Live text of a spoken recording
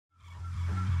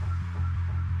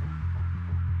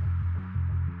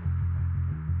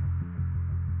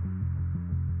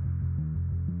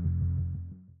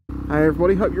Hey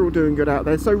everybody, hope you're all doing good out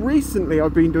there. So recently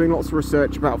I've been doing lots of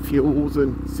research about fuels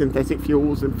and synthetic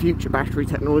fuels and future battery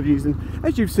technologies, and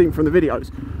as you've seen from the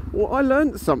videos, well, I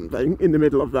learned something in the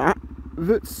middle of that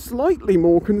that's slightly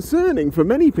more concerning for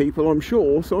many people, I'm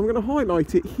sure, so I'm going to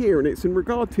highlight it here, and it's in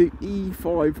regard to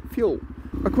E5 fuel.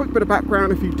 A quick bit of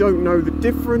background if you don't know the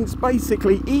difference.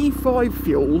 Basically, E5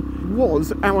 fuel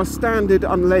was our standard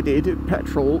unleaded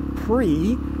petrol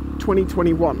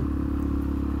pre-2021.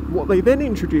 What they then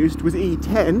introduced was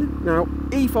E10. Now,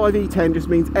 E5 E10 just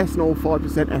means ethanol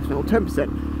 5%, ethanol 10%.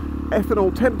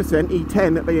 Ethanol 10%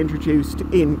 E10 that they introduced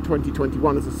in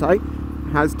 2021, as I say,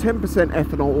 has 10%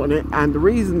 ethanol in it, and the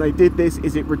reason they did this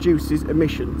is it reduces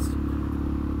emissions.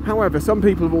 However, some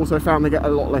people have also found they get a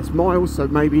lot less miles, so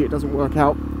maybe it doesn't work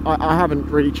out. I haven't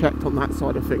really checked on that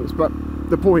side of things, but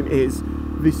the point is,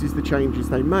 this is the changes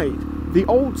they made. The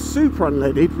old super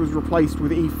unleaded was replaced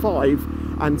with E5,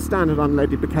 and standard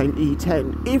unleaded became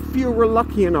E10. If you were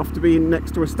lucky enough to be in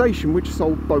next to a station which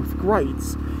sold both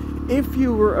grades, if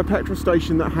you were a petrol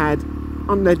station that had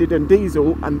unleaded and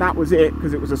diesel and that was it,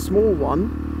 because it was a small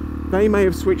one, they may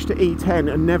have switched to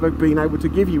E10 and never been able to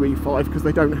give you E5 because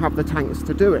they don't have the tanks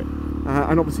to do it.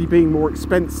 And obviously being more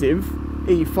expensive,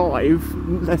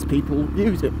 E5, less people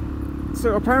use it.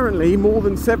 So apparently more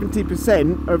than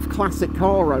 70% of classic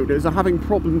car owners are having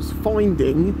problems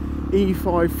finding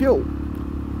E5 fuel.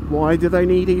 Why do they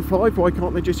need E5? Why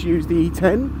can't they just use the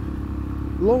E10?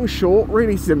 Long short,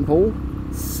 really simple.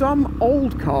 Some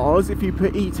old cars, if you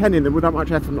put E10 in them with that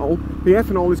much ethanol, the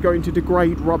ethanol is going to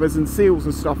degrade rubbers and seals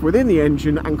and stuff within the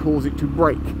engine and cause it to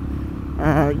break.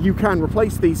 You can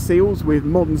replace these seals with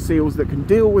modern seals that can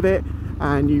deal with it,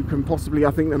 and you can possibly,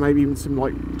 I think there may be even some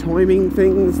like timing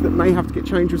things that may have to get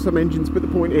changed with some engines, but the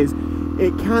point is,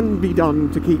 it can be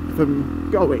done to keep them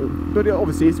going, but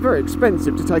obviously it's very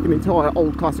expensive to take an entire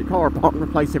old classic car apart and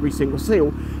replace every single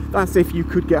seal. That's if you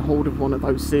could get hold of one of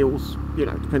those seals, you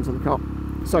know, depends on the car.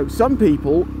 So some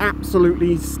people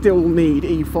absolutely still need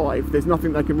E5. There's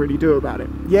nothing they can really do about it.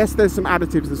 Yes, there's some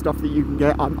additives and stuff that you can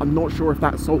get. I'm not sure if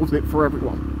that solves it for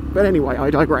everyone. But anyway,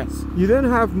 I digress. You then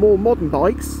have more modern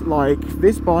bikes like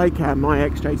this bike and my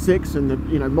XJ6 and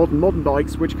the modern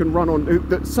bikes which can run on,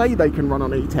 that say they can run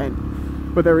on E10.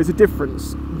 But there is a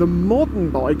difference. The modern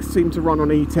bikes seem to run on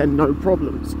E10 no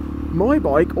problems. My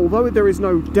bike, although there is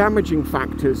no damaging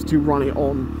factors to run it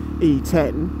on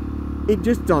E10, it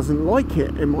just doesn't like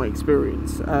it in my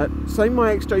experience. Same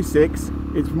my XJ6,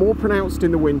 it's more pronounced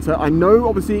in the winter. I know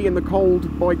obviously in the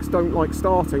cold bikes don't like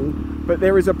starting, but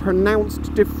there is a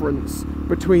pronounced difference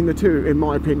between the two in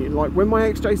my opinion. Like when my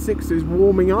XJ6 is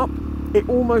warming up, it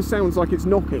almost sounds like it's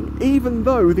knocking, even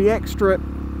though the extra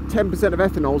 10% of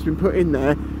ethanol has been put in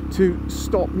there to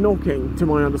stop knocking, to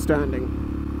my understanding.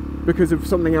 Because of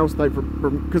something else,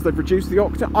 because they've reduced the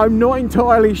octane. I'm not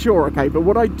entirely sure, okay, but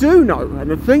what I do know, and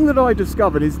the thing that I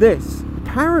discovered is this.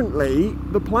 Apparently,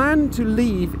 the plan to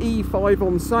leave E5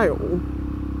 on sale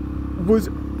was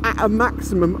at a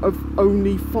maximum of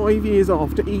only 5 years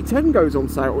after E10 goes on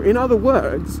sale. In other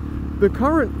words, the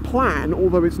current plan,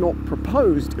 although it's not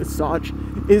proposed as such,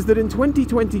 is that in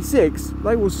 2026,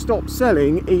 they will stop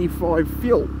selling E5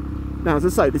 fuel. Now, as I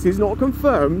say, this is not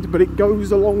confirmed, but it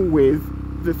goes along with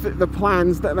the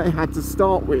plans that they had to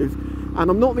start with, and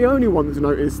I'm not the only one that's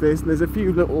noticed this. And there's a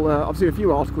few little, I've seen a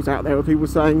few articles out there of people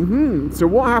saying, so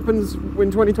what happens in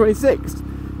 2026?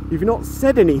 You've not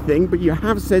said anything, but you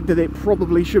have said that it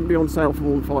probably shouldn't be on sale for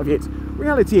more than 5 years.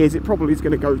 Reality is, it probably is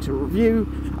going to go to review,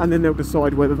 and then they'll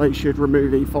decide whether they should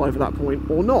remove E5 at that point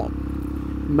or not.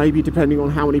 Maybe depending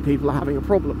on how many people are having a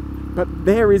problem. But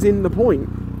there is in the point.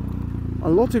 A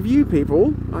lot of you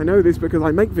people, I know this because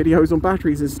I make videos on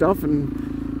batteries and stuff, and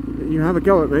you have a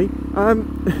go at me,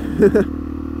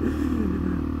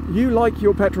 you like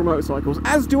your petrol motorcycles,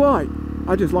 as do I.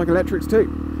 I just like electrics too.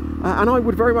 And I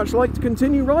would very much like to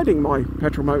continue riding my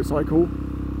petrol motorcycle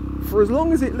for as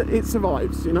long as it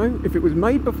survives, you know. If it was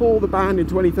made before the ban in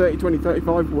 2030,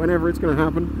 2035, whenever it's going to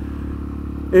happen,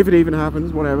 if it even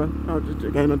happens, whatever.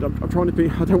 Again, I'm trying to be,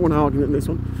 I don't want to argue in this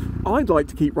one. I'd like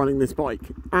to keep running this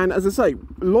bike. And as I say,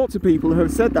 lots of people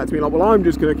have said that to me, like, well, I'm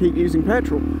just going to keep using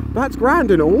petrol. That's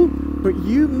grand and all, but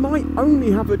you might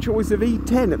only have the choice of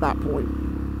E10 at that point.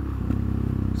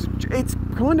 So it's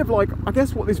kind of like, I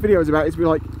guess what this video is about is be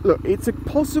like, look, it's a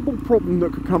possible problem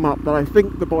that could come up that I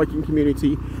think the biking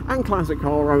community and classic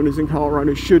car owners and car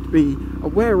owners should be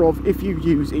aware of if you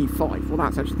use E5. Well,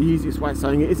 that's actually the easiest way of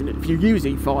saying it, isn't it? If you use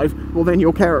E5, well then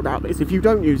you'll care about this. If you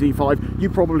don't use E5, you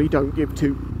probably don't give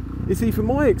two. You see, for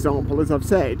my example, as I've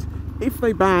said, if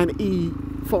they ban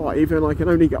E5 and I can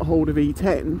only get hold of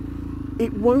E10,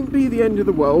 it won't be the end of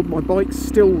the world. My bikes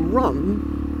still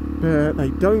run, but they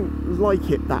don't like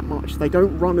it that much. They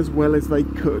don't run as well as they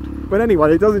could. But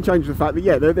anyway, it doesn't change the fact that,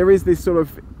 yeah, there is this sort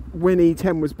of, when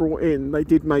E10 was brought in, they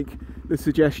did make the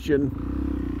suggestion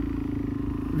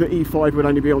that E5 would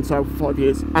only be on sale for 5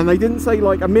 years. And they didn't say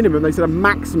like a minimum, they said a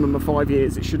maximum of 5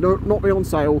 years. It should not be on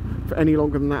sale for any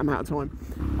longer than that amount of time.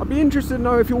 I'd be interested to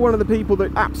know if you're one of the people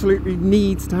that absolutely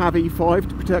needs to have E5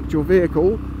 to protect your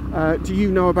vehicle. Do you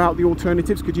know about the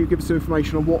alternatives? Could you give us some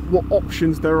information on what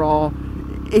options there are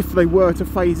if they were to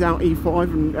phase out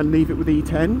E5 and leave it with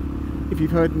E10? If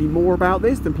you've heard any more about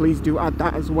this, then please do add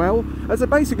that as well. So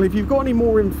basically, if you've got any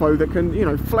more info that can, you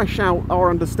know, flesh out our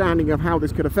understanding of how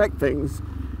this could affect things,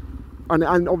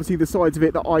 and obviously the sides of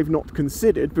it that I've not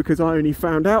considered, because I only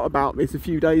found out about this a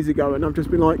few days ago and I've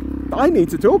just been like, I need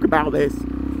to talk about this,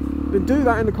 then do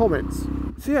that in the comments.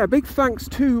 So yeah, big thanks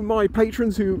to my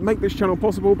patrons who make this channel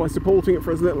possible by supporting it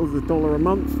for as little as £1 a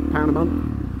month, pound a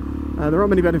month. There are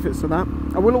many benefits to that.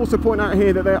 I will also point out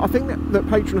here that I think that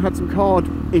Patreon had some card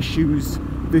issues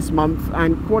this month,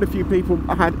 and quite a few people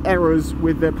had errors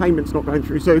with their payments not going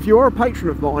through. So if you are a patron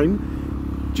of mine,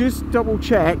 just double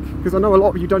check, because I know a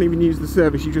lot of you don't even use the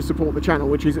service, you just support the channel,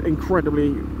 which is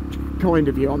incredibly kind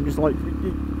of you. I'm just like,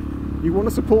 you want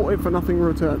to support it for nothing in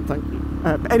return, thank you.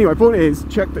 But anyway, point is,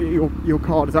 check that your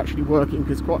card is actually working,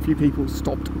 because quite a few people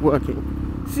stopped working.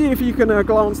 See if you can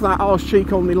glance that arse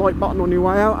cheek on the like button on your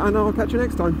way out, and I'll catch you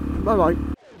next time. Bye bye.